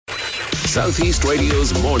Southeast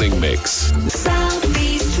Radio's morning mix.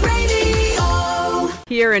 Southeast Radio.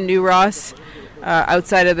 Here in New Ross,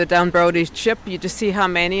 outside of the Downbrody ship, you just see how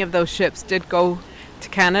many of those ships did go to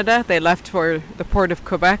Canada. They left for the port of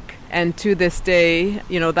Quebec. And to this day,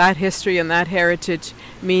 you know, that history and that heritage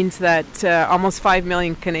means that almost 5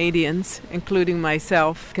 million Canadians, including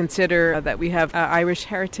myself, consider that we have Irish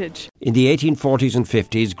heritage. In the 1840s and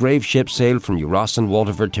 50s, grave ships sailed from New Ross and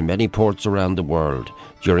Waterford to many ports around the world.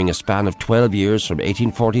 During a span of 12 years, from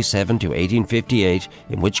 1847 to 1858,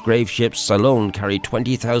 in which grave ships alone carried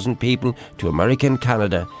 20,000 people to America and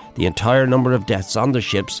Canada, the entire number of deaths on the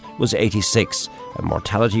ships was 86, a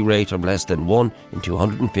mortality rate of less than 1 in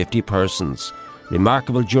 250 persons.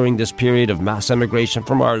 Remarkable during this period of mass emigration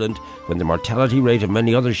from Ireland, when the mortality rate of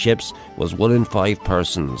many other ships was 1 in 5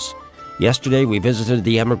 persons. Yesterday we visited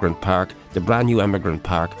the Emigrant Park, the brand new Emigrant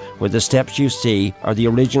Park, where the steps you see are the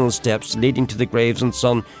original steps leading to the Graves &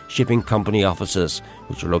 Son Shipping Company offices,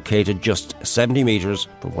 which are located just 70 metres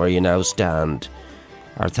from where you now stand.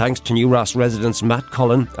 Our thanks to New Ross residents Matt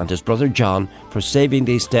Cullen and his brother John for saving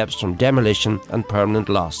these steps from demolition and permanent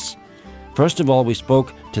loss. First of all, we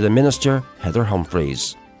spoke to the Minister, Heather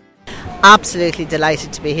Humphreys. Absolutely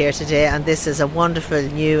delighted to be here today, and this is a wonderful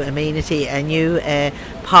new amenity, a new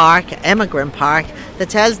park, Emigrant Park, that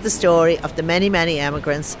tells the story of the many, many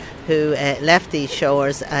emigrants who left these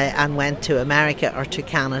shores and went to America or to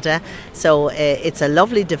Canada. So it's a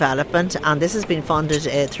lovely development, and this has been funded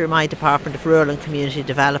through my Department of Rural and Community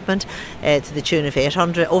Development to the tune of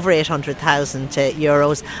over 800,000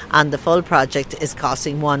 euros, and the full project is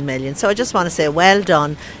costing 1 million. So I just want to say well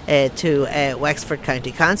done to Wexford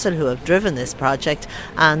County Council, who have driven this project,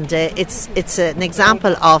 and it's an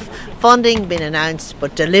example of funding being announced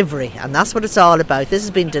but delivery, and that's what it's all about. This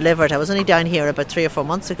has been delivered. I was only down here about 3 or 4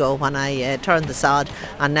 months ago when I turned the sod,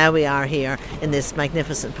 and now we are here in this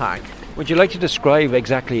magnificent park. Would you like to describe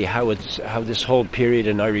exactly how this whole period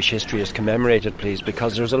in Irish history is commemorated, please?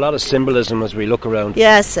 Because there's a lot of symbolism as we look around.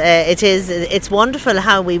 Yes, it is. It's wonderful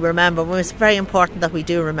how we remember. It's very important that we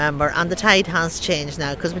do remember, and the tide has changed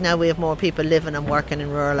now, because now we have more people living and working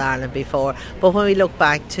in rural Ireland before. But when we look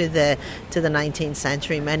back to the 19th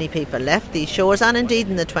century, many people left these shores, and indeed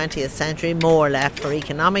in the 20th century, more left for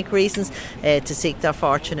economic reasons, to seek their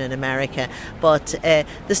fortune in America. But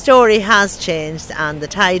the story has changed, and the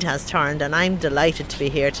tide has turned. And I'm delighted to be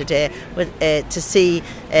here today to see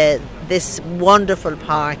this wonderful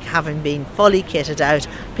park having been fully kitted out.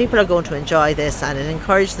 People are going to enjoy this, and it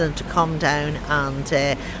encourages them to come down and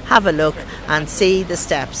have a look and see the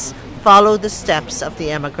steps. Follow the steps of the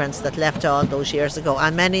emigrants that left all those years ago,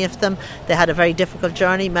 and many of them, they had a very difficult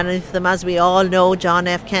journey. Many of them, as we all know, John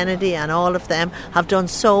F. Kennedy and all of them have done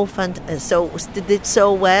did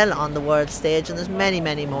so well on the world stage, and there's many,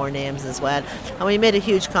 many more names as well. And we made a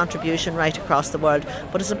huge contribution right across the world,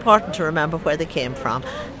 but it's important to remember where they came from.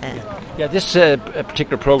 This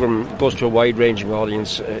particular programme goes to a wide-ranging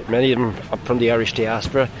audience, many of them from the Irish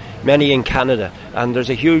diaspora, many in Canada, and there's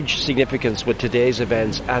a huge significance with today's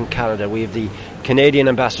events and Canada. We have the Canadian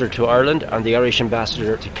ambassador to Ireland and the Irish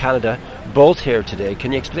ambassador to Canada, both here today.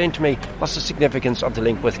 Can you explain to me what's the significance of the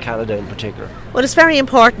link with Canada in particular? Well, it's very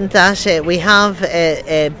important that we have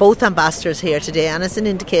both ambassadors here today, and it's an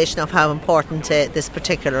indication of how important this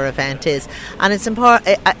particular event is. And it's important,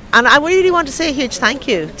 and I really want to say a huge thank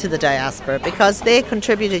you to the diaspora, because they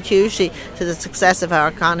contributed hugely to the success of our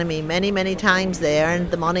economy. Many, many times they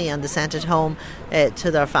earned the money and they sent it home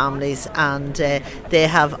to their families, and they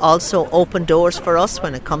have also opened doors for us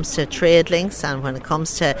when it comes to trade links and when it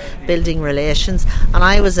comes to building relations. And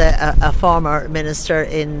I was a former minister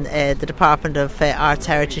in the Department of Arts,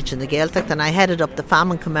 Heritage and the Gaeltacht, and I headed up the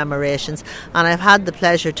famine commemorations, and I've had the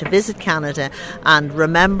pleasure to visit Canada and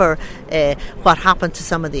remember what happened to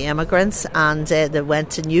some of the immigrants, and they went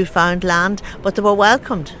to Newfoundland, but they were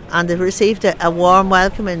welcomed and they received a warm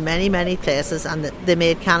welcome in many, many places, and they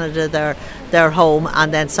made Canada their home,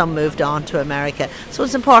 and then some moved on to America. So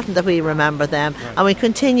it's important that we remember them, and we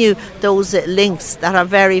continue those links that are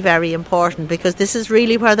very, very important, because this is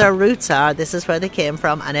really where their roots are, this is where they came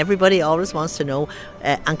from, and everybody always wants to know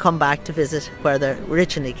and come back to visit where they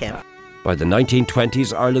originally came from. By the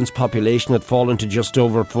 1920s, Ireland's population had fallen to just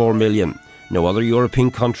over 4 million. No other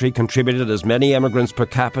European country contributed as many emigrants per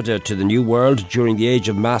capita to the New World during the age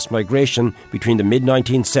of mass migration between the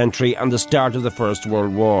mid-19th century and the start of the First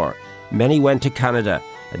World War. Many went to Canada,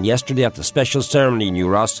 and yesterday at the special ceremony in New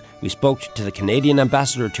Ross, we spoke to the Canadian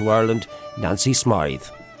ambassador to Ireland, Nancy Smythe.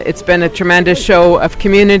 It's been a tremendous show of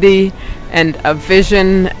community and of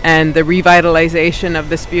vision and the revitalisation of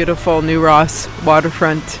this beautiful New Ross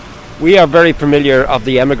waterfront. We are very familiar of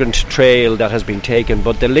the emigrant trail that has been taken,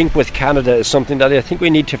 but the link with Canada is something that I think we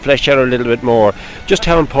need to flesh out a little bit more. Just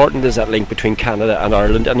how important is that link between Canada and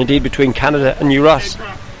Ireland, and indeed between Canada and New Ross?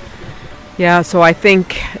 Yeah, so I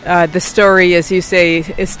think the story, as you say,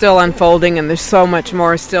 is still unfolding, and there's so much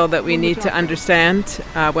more still that we need to understand.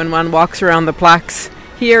 When one walks around the plaques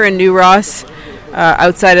here in New Ross,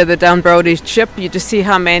 outside of the Downbrody ship, you just see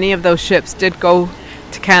how many of those ships did go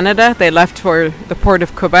to Canada. They left for the port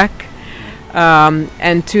of Quebec.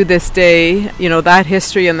 And to this day, that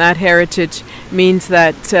history and that heritage means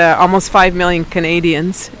that almost 5 million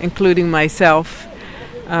Canadians, including myself,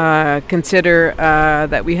 consider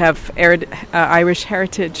that we have Irish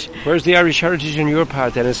heritage. Where's the Irish heritage in your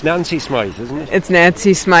part then? It's Nancy Smythe, isn't it? It's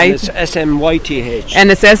Nancy Smythe. And it's SMYTH.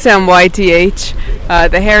 And it's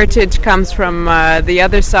SMYTH. The heritage comes from the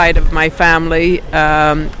other side of my family,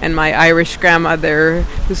 and my Irish grandmother,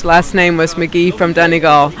 whose last name was McGee from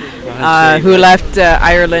Donegal, who left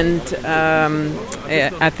Ireland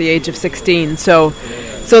at the age of 16.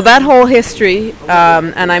 So that whole history,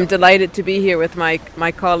 and I'm delighted to be here with my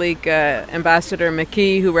colleague, Ambassador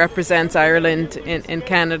McKee, who represents Ireland in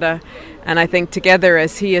Canada. And I think together,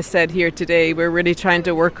 as he has said here today, we're really trying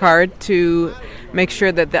to work hard to make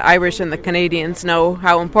sure that the Irish and the Canadians know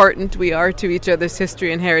how important we are to each other's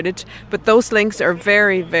history and heritage. But those links are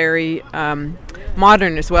very, very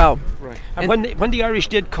modern as well. Right. And when the Irish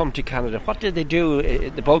did come to Canada, what did they do,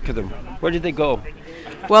 the bulk of them? Where did they go?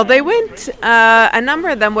 Well, they went, a number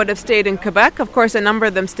of them would have stayed in Quebec. Of course, a number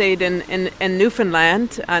of them stayed in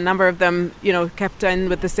Newfoundland. A number of them, kept in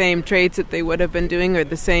with the same trades that they would have been doing, or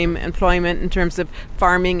the same employment in terms of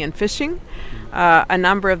farming and fishing. A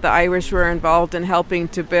number of the Irish were involved in helping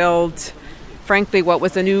to build, frankly, what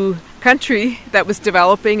was a new country that was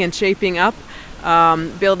developing and shaping up.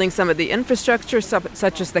 Building some of the infrastructure,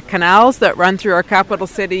 such as the canals that run through our capital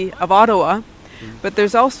city of Ottawa. But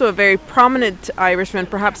there's also a very prominent Irishman,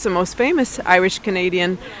 perhaps the most famous Irish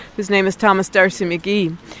Canadian, whose name is Thomas D'Arcy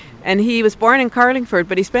McGee. And he was born in Carlingford,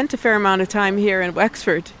 but he spent a fair amount of time here in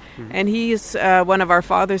Wexford. And he is one of our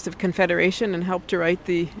fathers of Confederation and helped to write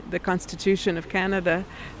the Constitution of Canada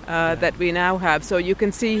that we now have. So you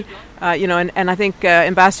can see, and I think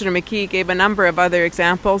Ambassador McKee gave a number of other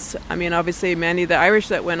examples. I mean, obviously many of the Irish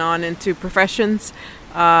that went on into professions,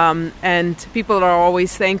 and people are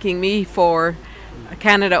always thanking me for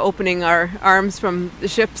Canada opening our arms from the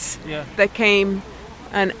ships that came,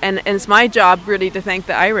 and it's my job really to thank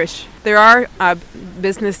the Irish. There are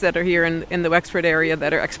business that are here in the Wexford area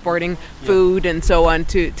that are exporting food and so on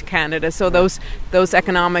to Canada. So those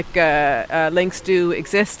economic links do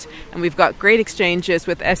exist, and we've got great exchanges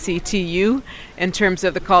with SETU in terms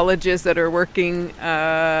of the colleges that are working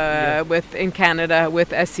in Canada with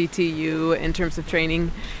SETU in terms of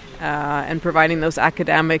training. And providing those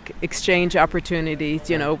academic exchange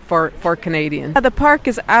opportunities, for Canadians. The park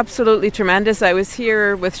is absolutely tremendous. I was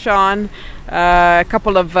here with Sean a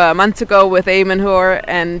couple of months ago with Eamon Hoare,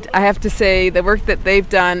 and I have to say the work that they've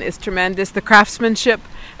done is tremendous. The craftsmanship,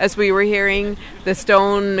 as we were hearing, the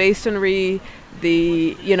stone masonry,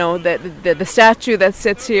 the statue that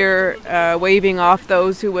sits here waving off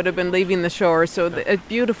those who would have been leaving the shore. So a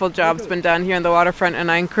beautiful job's been done here on the waterfront, and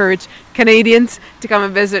I encourage Canadians to come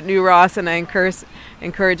and visit New Ross, and I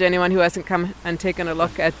encourage anyone who hasn't come and taken a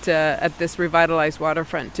look at this revitalised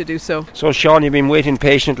waterfront to do so. So Sean, you've been waiting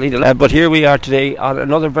patiently, but here we are today on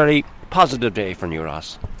another very positive day for New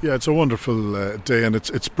Ross. Yeah, it's a wonderful day, and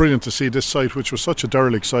it's brilliant to see this site, which was such a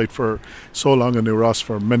derelict site for so long in New Ross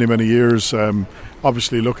for many, many years.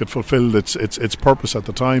 Obviously, look, it fulfilled its purpose at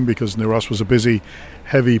the time, because New Ross was a busy,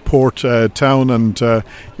 heavy port town, and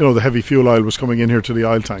the heavy fuel oil was coming in here to the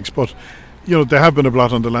oil tanks. But they have been a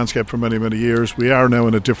blot on the landscape for many, many years. We are now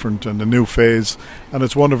in a different and a new phase, and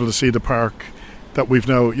it's wonderful to see the park that we've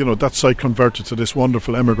now, that site converted to this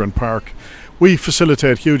wonderful Emigrant Park. We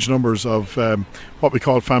facilitate huge numbers of what we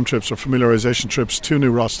call fam trips or familiarisation trips to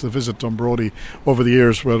New Ross to visit Downbrody over the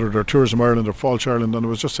years, whether they're Tourism Ireland or Falch Ireland. And I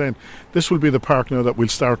was just saying, this will be the park now that we'll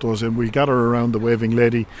start those in. We'll gather around the Waving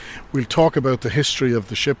Lady. We'll talk about the history of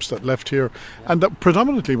the ships that left here and that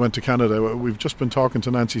predominantly went to Canada. We've just been talking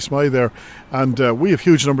to Nancy Smythe there, and we have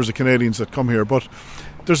huge numbers of Canadians that come here. But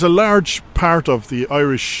there's a large part of the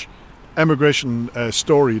Irish emigration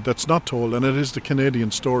story that's not told, and it is the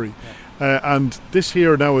Canadian story. And this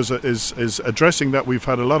here now is addressing that. We've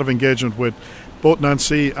had a lot of engagement with both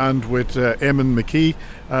Nancy and with Eamon McKee.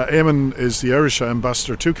 Eamon is the Irish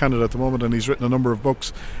ambassador to Canada at the moment, and he's written a number of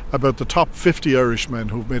books about the top 50 Irishmen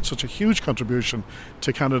who've made such a huge contribution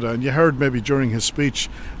to Canada. And you heard maybe during his speech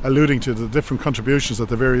alluding to the different contributions that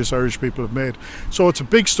the various Irish people have made. So it's a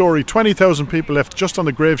big story. 20,000 people left just on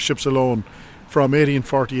the grave ships alone from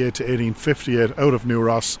 1848 to 1858 out of New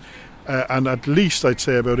Ross. And at least I'd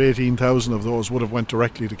say about 18,000 of those would have went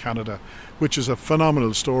directly to Canada, which is a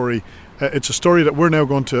phenomenal story. It's a story that we're now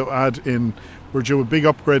going to add in. We're due a big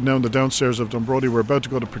upgrade now in the downstairs of Dunbrody. We're about to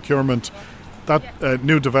go to procurement. That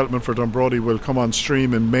new development for Dunbrody will come on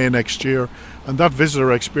stream in May next year, and that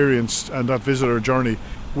visitor experience and that visitor journey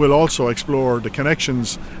will also explore the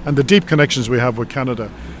connections and the deep connections we have with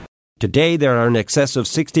Canada. Today there are in excess of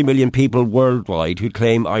 60 million people worldwide who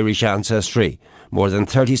claim Irish ancestry. More than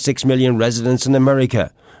 36 million residents in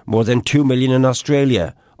America, more than 2 million in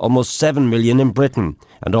Australia, almost 7 million in Britain,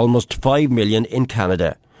 and almost 5 million in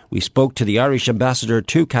Canada. We spoke to the Irish ambassador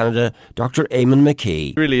to Canada, Dr. Eamon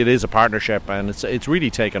McKee. Really, it is a partnership, and it's really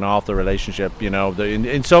taken off the relationship,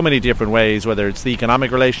 in so many different ways, whether it's the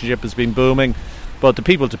economic relationship has been booming, but the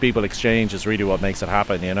people-to-people exchange is really what makes it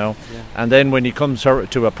happen, Yeah. And then when you come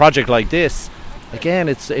to a project like this, again,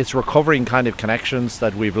 it's recovering kind of connections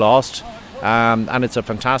that we've lost. And it's a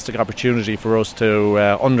fantastic opportunity for us to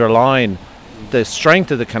underline the strength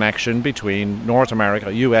of the connection between North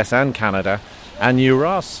America, US and Canada, and New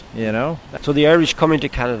Ross, So the Irish coming to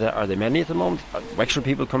Canada, are there many at the moment? Wexford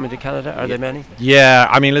people coming to Canada, are there many? Yeah,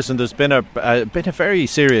 I mean, listen, there's been a very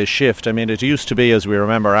serious shift. I mean, it used to be, as we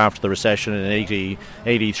remember, after the recession in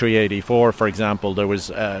 83, 84, for example, there was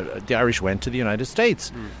the Irish went to the United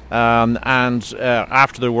States. And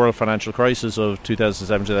after the world financial crisis of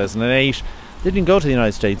 2007, 2008, they didn't go to the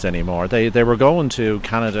United States anymore. They were going to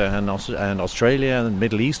Canada and Australia and the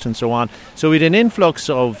Middle East and so on. So we had an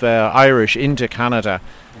influx of Irish into Canada,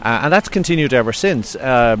 and that's continued ever since,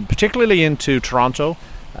 particularly into Toronto,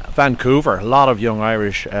 Vancouver. A lot of young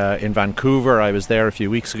Irish in Vancouver. I was there a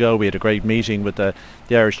few weeks ago. We had a great meeting with the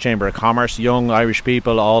Irish Chamber of Commerce. Young Irish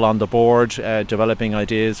people all on the board, developing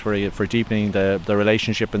ideas for deepening the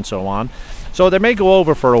relationship and so on. So they may go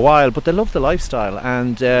over for a while, but they love the lifestyle.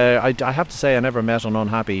 And I have to say, I never met an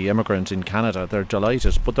unhappy immigrant in Canada. They're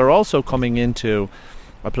delighted. But they're also coming into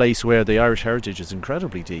a place where the Irish heritage is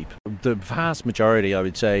incredibly deep. The vast majority, I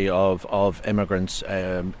would say, of immigrants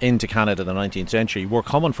into Canada in the 19th century were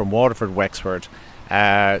coming from Waterford, Wexford,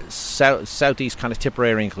 southeast kind of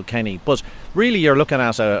Tipperary and Kilkenny. But really you're looking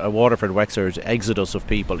at a Waterford, Wexford exodus of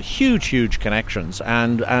people. Huge connections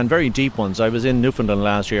and very deep ones. I was in Newfoundland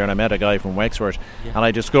last year and I met a guy from Wexford, and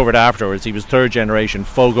I discovered afterwards he was third generation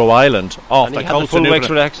Fogo Island off the coast of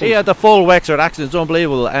Newfoundland. He had the full Wexford accent. It's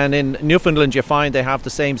unbelievable. And in Newfoundland you find they have the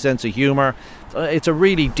same sense of humour. It's a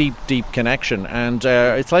really deep connection, and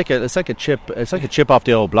it's like a chip off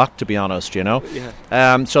the old block, to be honest,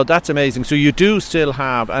 Yeah. So that's amazing. So you do still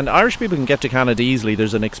have, and Irish people can get to Canada easily.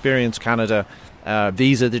 There's an Experience Canada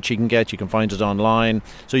visa that you can get. You can find it online,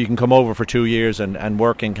 so you can come over for 2 years and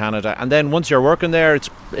work in Canada. And then once you're working there,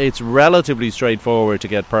 it's relatively straightforward to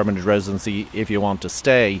get permanent residency if you want to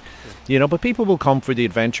stay. But people will come for the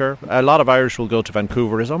adventure. A lot of Irish will go to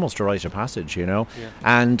Vancouver as almost a rite of passage, Yeah.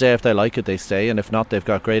 And if they like it, they stay, and if not, they've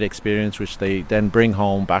got great experience, which they then bring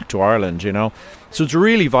home back to Ireland, So it's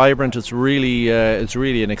really vibrant. It's really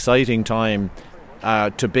an exciting time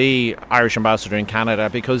to be Irish ambassador in Canada,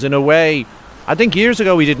 because in a way, I think years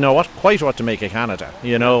ago we didn't know quite what to make of Canada,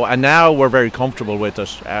 and now we're very comfortable with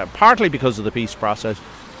it, partly because of the peace process,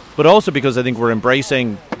 but also because I think we're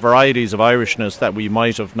embracing varieties of Irishness that we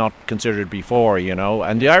might have not considered before,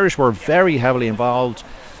 and the Irish were very heavily involved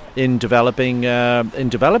in developing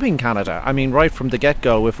Canada. I mean, right from the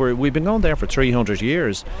get-go. We've been going there for 300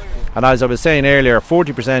 years, and as I was saying earlier,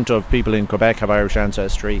 40% of people in Quebec have Irish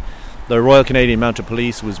ancestry. The Royal Canadian Mounted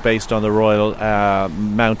Police was based on the Royal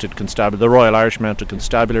the Royal Irish Mounted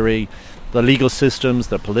Constabulary. The legal systems,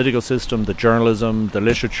 the political system, the journalism, the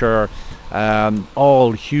literature,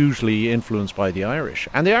 all hugely influenced by the Irish.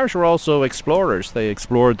 And the Irish were also explorers. They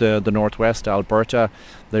explored the northwest Alberta.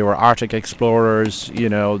 They were Arctic explorers.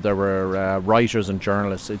 There were writers and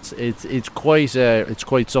journalists. It's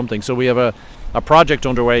quite something. So we have a project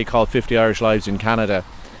underway called 50 Irish Lives in Canada,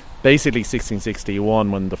 basically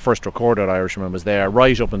 1661 when the first recorded Irishman was there,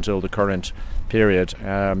 right up until the current period,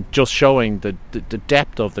 just showing the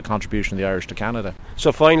depth of the contribution of the Irish to Canada.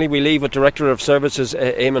 So finally we leave with Director of Services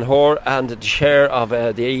Eamon Hoare and the Chair of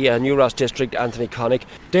the New Ross District, Anthony Connick.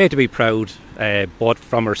 Day to be proud, both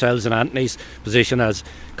from ourselves and Anthony's position as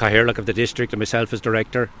Cathaoirleach of the district and myself as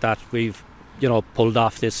Director, that we've pulled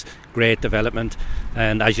off this great development.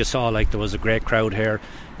 And as you saw, there was a great crowd here.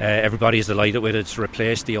 Everybody's delighted with it. It's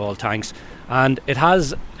replaced the old tanks, and it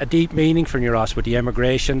has a deep meaning for New Ross with the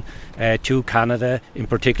emigration to Canada in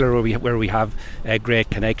particular, where we have great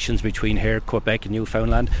connections between here, Quebec and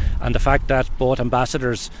Newfoundland, and the fact that both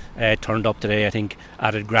ambassadors turned up today, I think,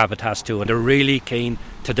 added gravitas to it. They're really keen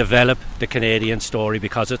to develop the Canadian story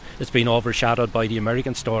because it's been overshadowed by the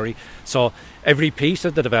American story. So every piece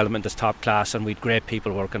of the development is top class, and we've great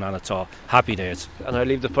people working on it, so happy days. And I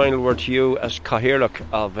leave the final word to you as Cathaoirleach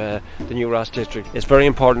of the New Ross District. It's very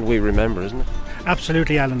important we remember, isn't it?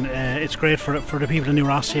 Absolutely, Alan. It's great for the people in New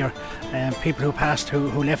Ross here, people who passed,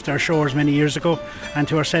 who left our shores many years ago, and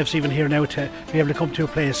to ourselves even here now, to be able to come to a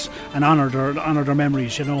place and honour their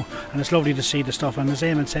memories, and it's lovely to see the stuff. And as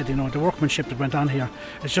Eamon said, the workmanship that went on here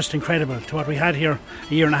is just incredible. To what we had here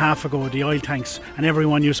a year and a half ago, the oil tanks, and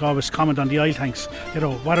everyone used to always comment on the oil tanks,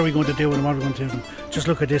 what are we going to do and what are we going to do them? Just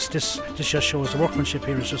look at this just shows the workmanship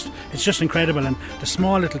here is just incredible. And the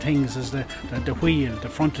small little things is the wheel, the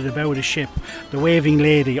front of the bow of the ship, the waving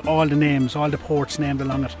lady, all the names, all the ports named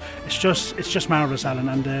along it. It's just marvellous, Alan.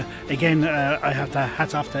 And again, I have to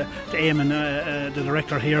hats off to Eamon, the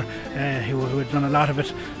director here, who had done a lot of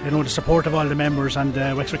it. The support of all the members and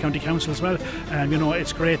Wexford County Council as well.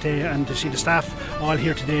 It's great, and to see the staff all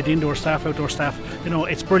here today, the indoor staff, outdoor staff.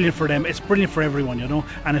 It's brilliant for them. It's brilliant for everyone.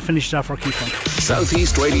 And it finishes off our key front.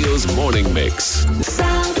 Southeast Radio's morning mix.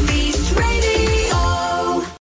 South